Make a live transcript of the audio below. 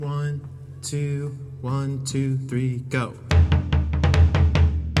2, 1, 2, 3, go.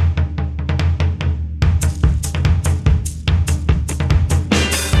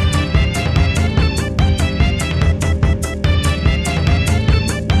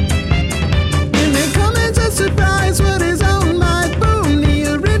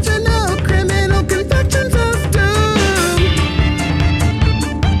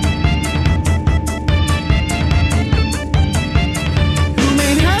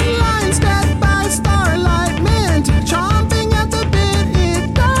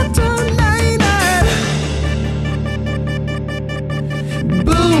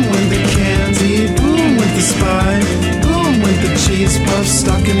 Cheese puff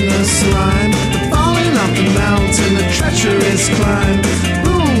stuck in the slime, the falling off the mountain, the treacherous climb.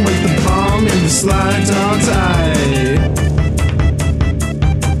 Boom with the bomb in the Sly Dog's eye.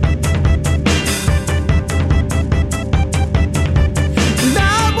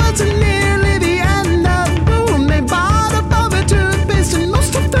 That wasn't nearly the end of Boom. They bought up all the toothpaste and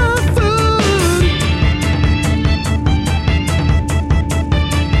most of the food.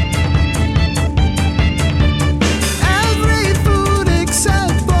 Every food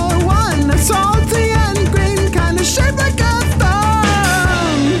except for one, a salty and green kind of shaped like a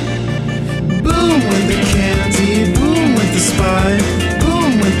thumb. Boom with the candy, boom with the spy,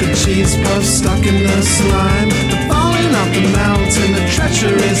 boom with the cheese puff stuck in the slime, the falling off the mountain, the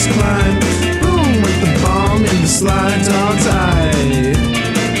treacherous climb. Boom with the bomb in the Sly Dog's eye.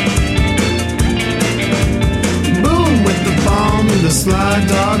 Boom with the bomb in the Sly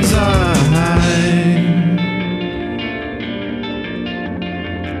Dog's eye.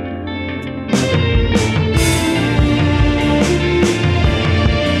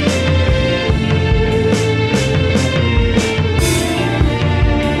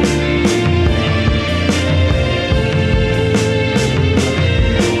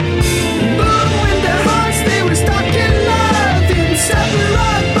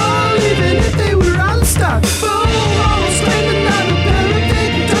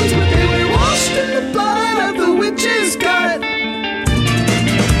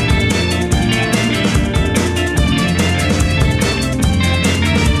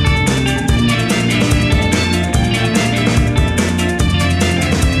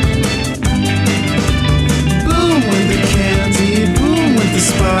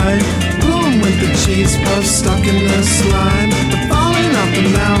 Cheese puff stuck in the slime, the falling off the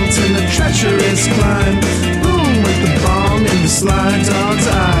mountain, the treacherous climb. Boom with the bomb in the Sly Dog.